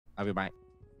I'll be back.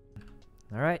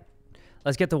 All right.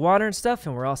 Let's get the water and stuff,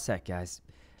 and we're all set, guys.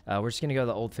 We're just going to go to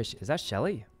the old fish. Is that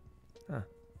Shelly? Huh.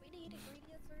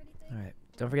 All right.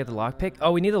 Don't forget the lockpick.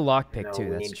 Oh, we need the lockpick,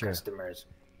 too. That's true. Customers.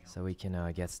 So we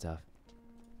can get stuff.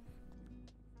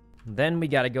 Then we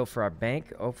got to go for our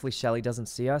bank. Hopefully Shelly doesn't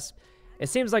see us. It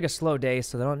seems like a slow day,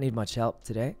 so they don't need much help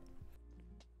today.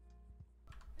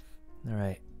 All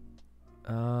right.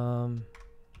 How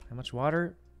much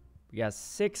water? We got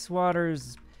 6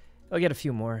 waters. I'll get a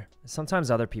few more. Sometimes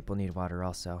other people need water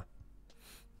also.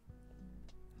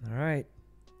 All right.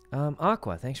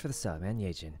 Aqua, thanks for the sub, and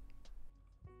Yejin.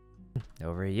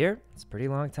 Over a year? It's a pretty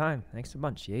long time. Thanks a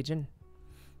bunch, Yejin.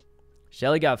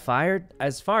 Shelly got fired?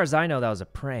 As far as I know, that was a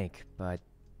prank, but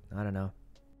I don't know.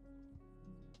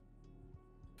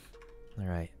 All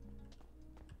right.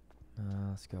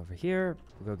 Let's go over here.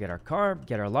 We'll go get our car,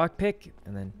 get our lockpick,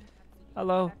 and then...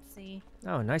 Hello.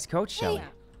 Oh, nice coat, Shelly.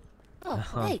 Oh,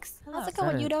 thanks. How's it Is that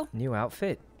going, a Yudo? New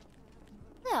outfit.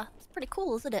 Yeah, it's pretty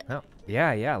cool, isn't it? Oh,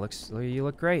 yeah. You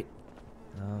look great.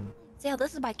 So yeah,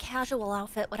 this is my casual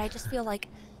outfit when I just feel like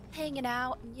hanging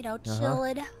out and, you know,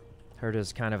 chilling. Heard it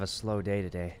was kind of a slow day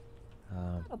today.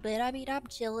 A little bit. I mean, I'm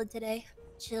chilling today.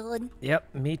 Chilling.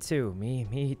 Yep, me too.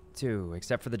 Me too.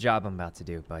 Except for the job I'm about to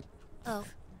do, but... Oh.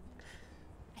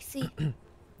 I see.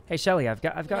 Hey, Shelly, I've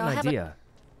got an idea.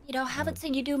 You know, haven't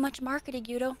seen you do much marketing,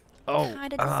 Yudo. Oh,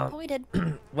 Kinda disappointed.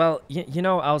 Well, you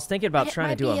know, I was thinking about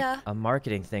trying to do be, a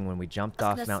marketing thing when we jumped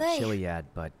off Mount Chiliad,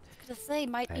 but... I was gonna say,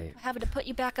 might be having to put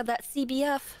you back on that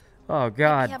CBF. Oh,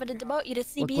 God. Might be having to demote you to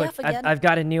CBF look, again. I've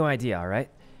got a new idea, all right?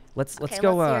 Let's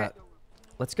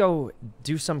go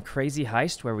do some crazy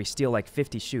heist where we steal like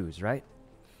 50 shoes, right?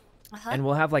 And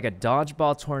we'll have like a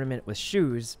dodgeball tournament with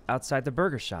shoes outside the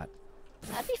burger shop.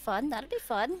 That'd be fun. That'd be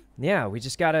fun. Yeah, we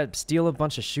just gotta steal a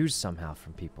bunch of shoes somehow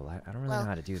from people. I don't really know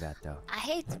how to do that, though. I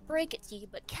hate to break it to you,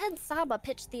 but Ken Sama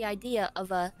pitched the idea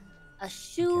of a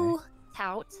shoe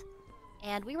tout,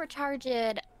 and we were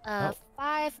charging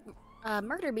 5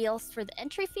 murder meals for the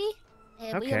entry fee,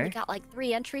 and we only got like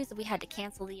 3 entries, and we had to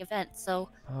cancel the event. So.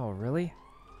 Oh, really?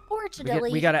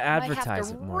 Fortunately, we gotta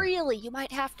advertise it more. You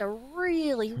might have to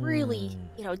really,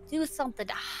 you know, do something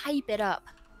to hype it up.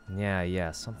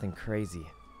 Yeah, something crazy.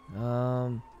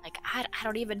 Like I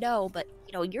don't even know, but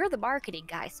you know, you're the marketing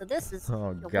guy, so this is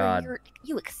God. where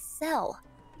you excel.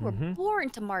 You were born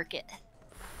to market.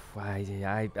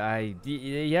 Yeah.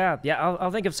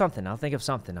 I'll think of something.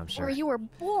 I'm sure. Or you were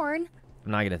born.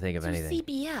 I'm not gonna think of anything.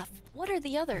 CBF. What are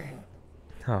the other?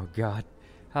 Oh God.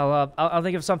 I'll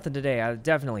think of something today.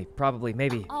 Definitely, probably,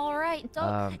 maybe. All right,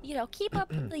 don't you know? Keep up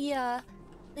the.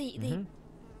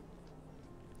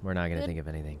 We're not gonna think of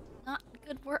anything. Not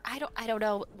good work. I don't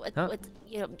know what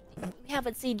you know. We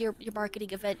haven't seen your marketing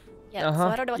event yet, so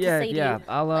I don't know what to say to you.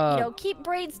 I'll but, you know, keep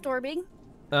brainstorming.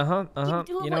 Keep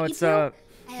doing you know, it's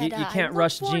you can't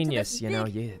rush genius. You know,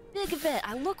 big event.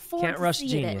 I look forward can't to rush seeing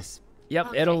genius. It. Yep,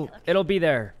 Okay, it'll be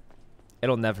there.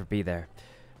 It'll never be there.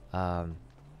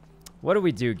 What do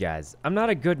we do, guys? I'm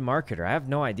not a good marketer. I have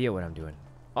no idea what I'm doing.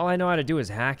 All I know how to do is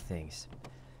hack things.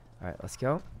 All right, let's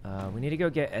go. We need to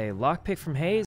go get a lockpick from Hayes.